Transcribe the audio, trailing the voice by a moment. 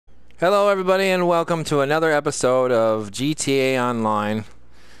Hello everybody and welcome to another episode of GTA Online.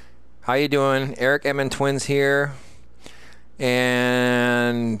 How you doing? Eric mntwins here.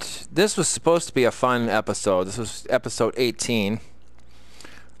 And this was supposed to be a fun episode. This was episode 18.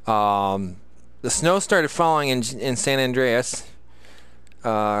 The snow started falling in San Andreas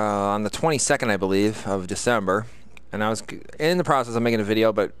on the 22nd, I believe, of December. And I was in the process of making a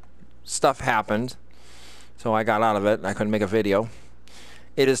video, but stuff happened. So I got out of it and I couldn't make a video.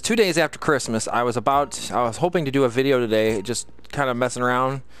 It is 2 days after Christmas. I was hoping to do a video today, just kind of messing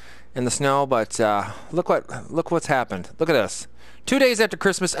around in the snow, but look what's happened. Look at this. 2 days after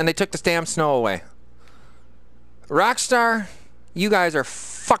Christmas and they took the damn snow away. Rockstar, you guys are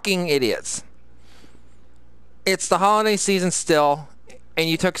fucking idiots. It's the holiday season still and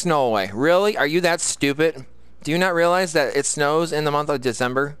you took snow away. Really? Are you that stupid? Do you not realize that it snows in the month of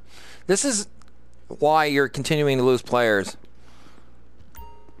December? This is why you're continuing to lose players.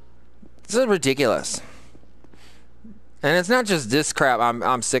 This is ridiculous. And it's not just this crap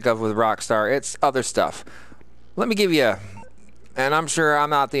I'm sick of with Rockstar. It's other stuff. Let me give you and I'm sure I'm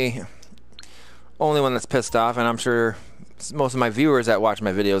not the only one that's pissed off, and I'm sure most of my viewers that watch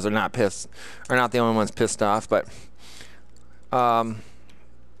my videos are not the only ones pissed off, but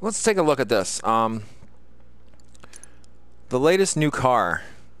let's take a look at this. The latest new car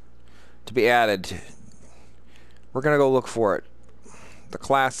to be added. We're gonna go look for it. The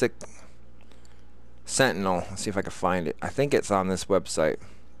classic Sentinel. Let's see if I can find it. I think it's on this website.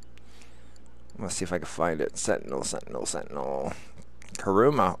 Let's see if I can find it. Sentinel.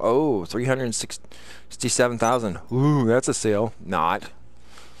 Karuma. Oh, 367,000. Ooh, that's a sale. Not.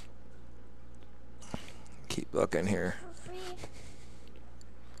 Keep looking here.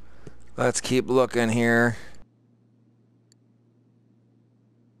 Let's keep looking here.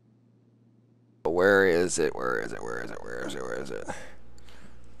 Where is it? Where is it?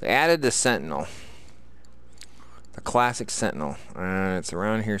 They added the Sentinel. The classic Sentinel. It's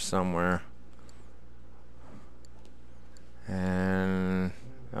around here somewhere. And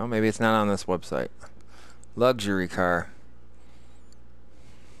oh, maybe it's not on this website. Luxury car.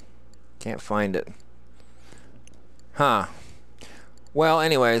 Can't find it. Huh. Well,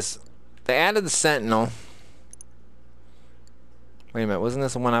 anyways, they added the Sentinel. Wait a minute, wasn't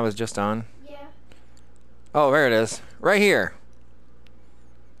this the one I was just on? Yeah. Oh, there it is. Right here.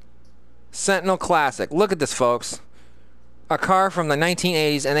 Sentinel Classic. Look at this, folks. A car from the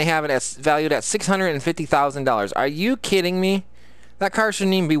 1980s, and they have it valued at $650,000. Are you kidding me? That car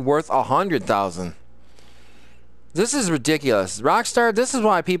shouldn't even be worth $100,000. This is ridiculous. Rockstar, this is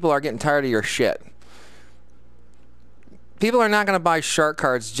why people are getting tired of your shit. People are not going to buy shark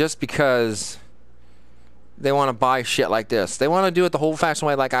cards just because they want to buy shit like this. They want to do it the old-fashioned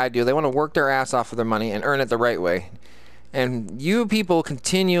way like I do. They want to work their ass off for their money and earn it the right way. And you people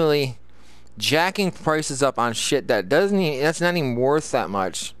continually jacking prices up on shit that's not even worth that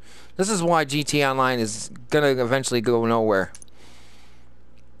much. This is why GTA Online is gonna eventually go nowhere.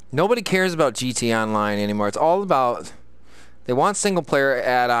 Nobody cares about GTA Online anymore. It's all about, they want single player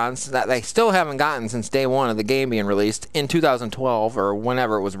add-ons that they still haven't gotten since day one of the game being released in 2012 or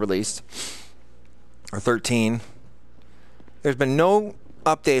whenever it was released, or 13. There's been no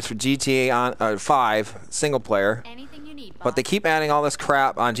updates for GTA 5 single player. But they keep adding all this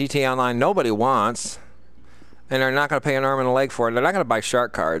crap on GTA Online nobody wants, and they're not going to pay an arm and a leg for it. They're not going to buy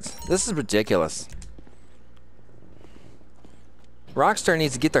shark cards. This is ridiculous. Rockstar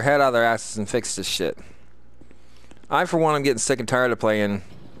needs to get their head out of their asses and fix this shit. I, for one, am getting sick and tired of playing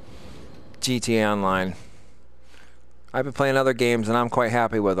GTA Online. I've been playing other games, and I'm quite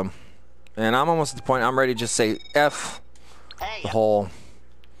happy with them. And I'm almost at the point I'm ready to just say F the whole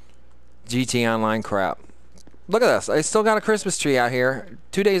GTA Online crap. Look at this. I still got a Christmas tree out here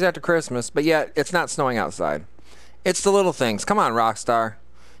 2 days after Christmas, but yet it's not snowing outside. It's the little things. Come on, Rockstar.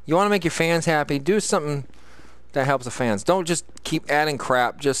 You want to make your fans happy? Do something that helps the fans. Don't just keep adding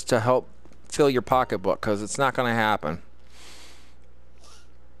crap just to help fill your pocketbook, because it's not going to happen.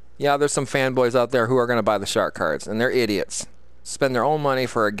 Yeah, there's some fanboys out there who are going to buy the shark cards, and they're idiots. Spend their own money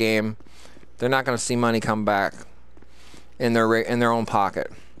for a game. They're not going to see money come back in their own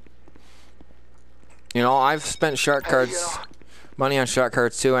pocket. You know, I've spent shark cards, money on shark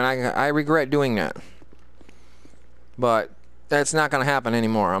cards too, and I regret doing that. But that's not going to happen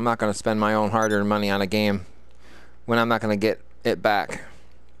anymore. I'm not going to spend my own hard-earned money on a game when I'm not going to get it back.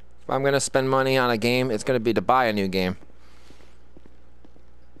 If I'm going to spend money on a game, it's going to be to buy a new game.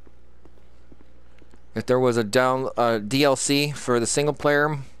 If there was a DLC for the single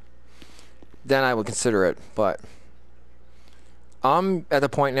player, then I would consider it, but I'm at the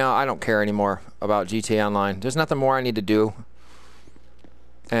point now I don't care anymore about GTA Online. There's nothing more I need to do.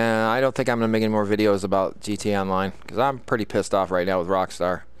 And I don't think I'm going to make any more videos about GTA Online, because I'm pretty pissed off right now with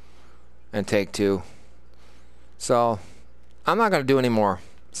Rockstar and Take-Two. So I'm not going to do any more.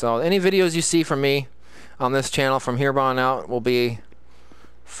 So any videos you see from me on this channel from here on out will be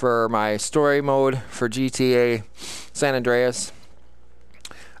for my story mode for GTA San Andreas.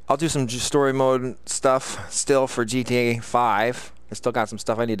 I'll do some story mode stuff still for GTA 5. I still got some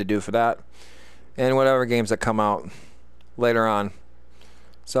stuff I need to do for that. And whatever games that come out later on.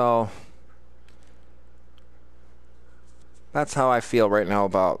 So that's how I feel right now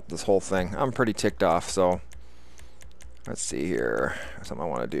about this whole thing. I'm pretty ticked off. So let's see here. Something I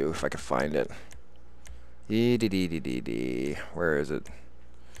want to do if I can find it. Where is it?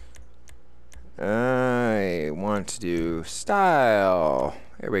 I want to do style.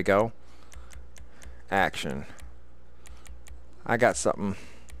 Here we go. Action. I got something.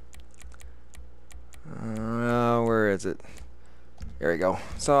 Where is it? There we go.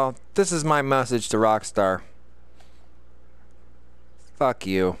 So this is my message to Rockstar. Fuck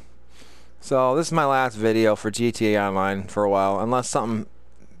you. So this is my last video for GTA Online for a while. Unless something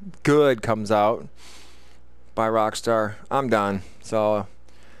good comes out by Rockstar, I'm done. So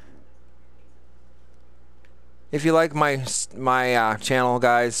if you like my channel,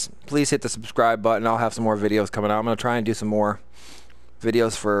 guys, please hit the subscribe button. I'll have some more videos coming out. I'm going to try and do some more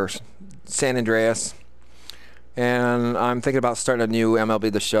videos for San Andreas. And I'm thinking about starting a new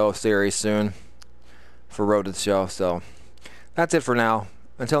MLB The Show series soon for Road to the Show. So that's it for now.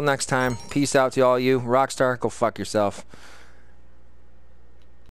 Until next time, peace out to all you. Rockstar, go fuck yourself.